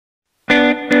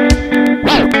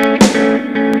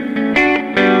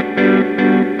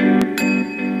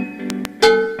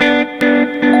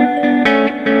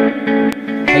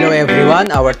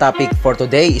everyone, our topic for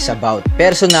today is about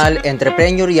Personal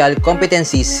Entrepreneurial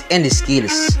Competencies and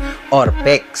Skills, or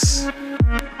PeCS.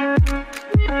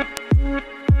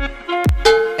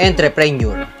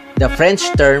 Entrepreneur. The French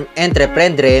term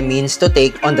entreprendre means to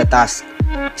take on the task,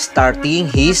 starting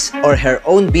his or her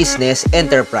own business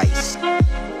enterprise.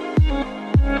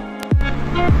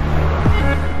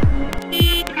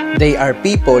 They are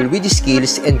people with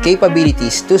skills and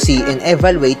capabilities to see and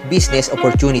evaluate business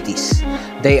opportunities.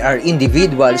 They are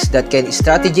individuals that can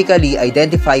strategically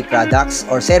identify products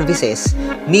or services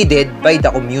needed by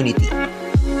the community.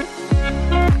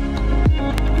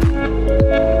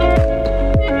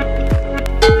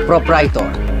 Proprietor.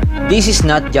 This is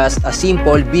not just a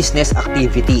simple business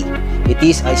activity. It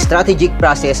is a strategic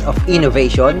process of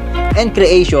innovation and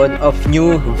creation of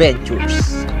new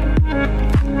ventures.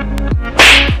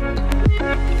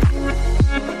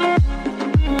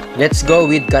 Let's go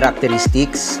with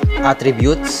characteristics,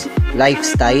 attributes,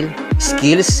 lifestyle,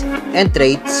 skills, and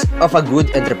traits of a good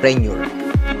entrepreneur.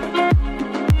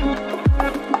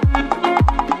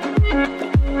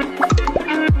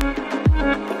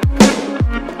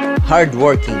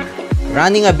 Hardworking.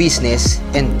 Running a business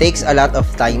and takes a lot of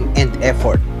time and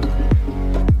effort.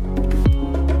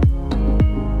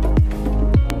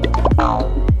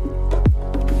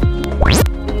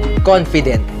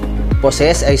 Confident.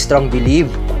 Possess a strong belief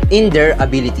in their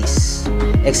abilities,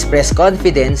 express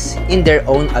confidence in their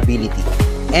own ability,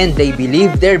 and they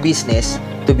believe their business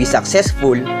to be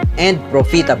successful and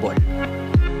profitable.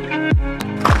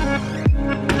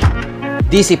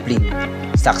 Discipline.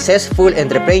 Successful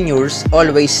entrepreneurs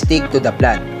always stick to the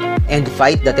plan and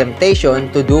fight the temptation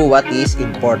to do what is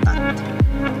important.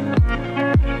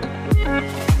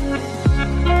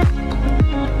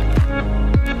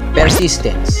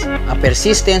 Persistence. A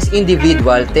persistent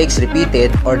individual takes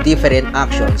repeated or different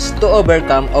actions to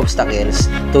overcome obstacles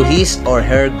to his or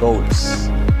her goals.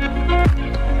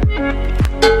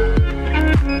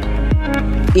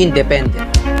 Independent.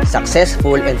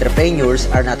 Successful entrepreneurs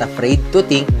are not afraid to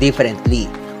think differently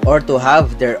or to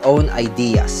have their own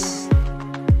ideas.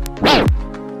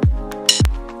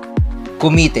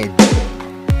 Committed.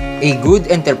 A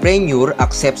good entrepreneur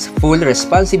accepts full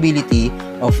responsibility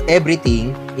of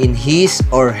everything in his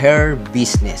or her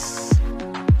business.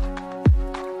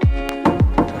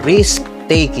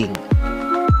 Risk-taking.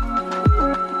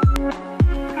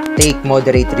 Take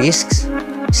moderate risks.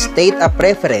 State a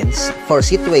preference for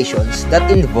situations that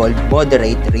involve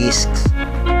moderate risks.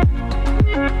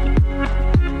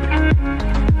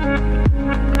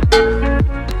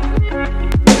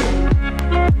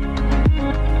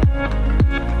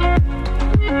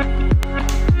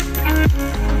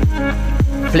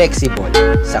 Flexible.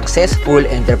 Successful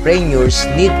entrepreneurs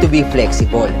need to be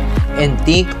flexible and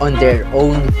think on their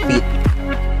own feet.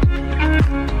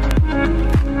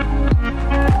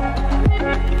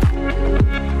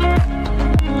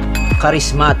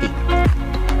 Charismatic.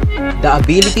 The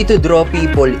ability to draw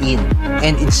people in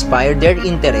and inspire their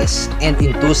interest and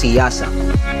enthusiasm.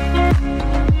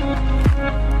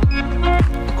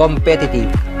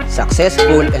 Competitive.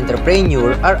 Successful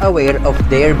entrepreneurs are aware of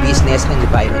their business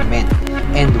environment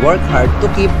and work hard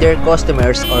to keep their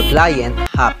customers or client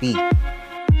happy.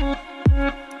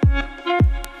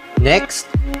 Next,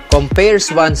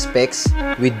 compares one's specs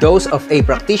with those of a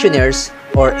practitioners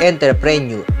or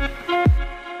entrepreneur.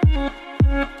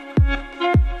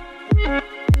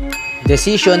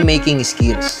 Decision-making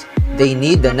skills. They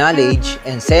need the knowledge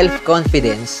and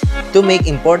self-confidence to make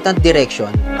important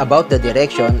direction about the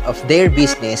direction of their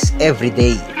business every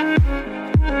day.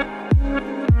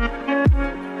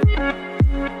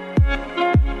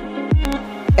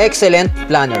 Excellent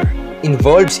planner.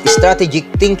 Involves strategic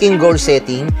thinking, goal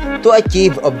setting to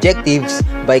achieve objectives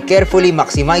by carefully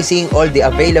maximizing all the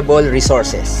available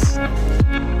resources.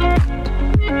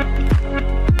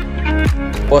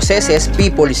 Possesses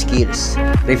people skills.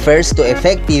 Refers to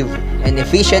effective and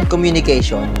efficient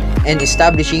communication and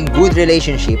establishing good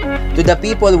relationship to the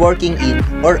people working in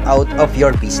or out of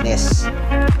your business.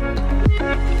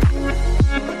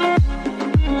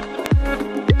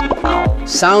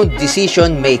 Sound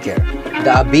decision maker.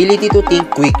 The ability to think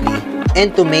quickly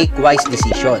and to make wise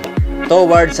decisions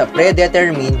towards a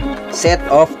predetermined set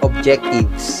of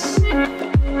objectives.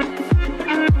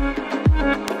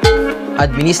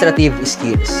 Administrative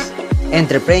skills.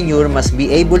 Entrepreneur must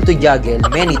be able to juggle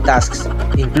many tasks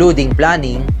including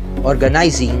planning,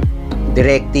 organizing,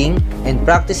 directing, and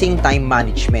practicing time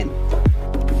management.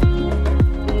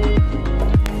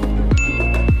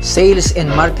 Sales and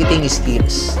marketing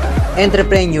skills.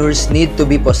 Entrepreneurs need to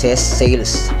be possess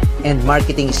sales and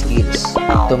marketing skills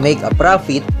to make a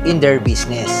profit in their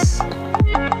business.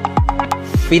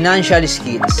 Financial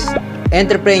skills.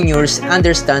 Entrepreneurs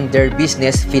understand their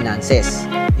business finances,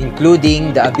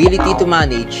 including the ability to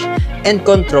manage and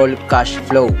control cash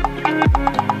flow.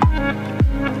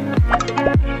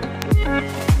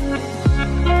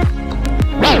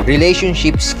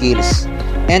 Relationship skills.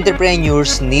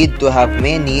 Entrepreneurs need to have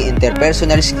many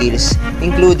interpersonal skills,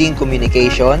 including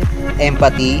communication,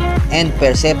 empathy, and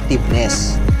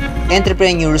perceptiveness.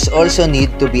 Entrepreneurs also need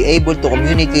to be able to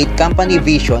communicate company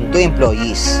vision to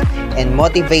employees and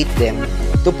motivate them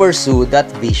to pursue that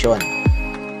vision.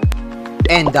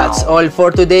 And that's all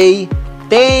for today.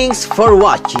 Thanks for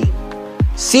watching.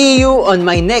 See you on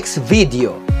my next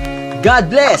video.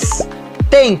 God bless.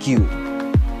 Thank you.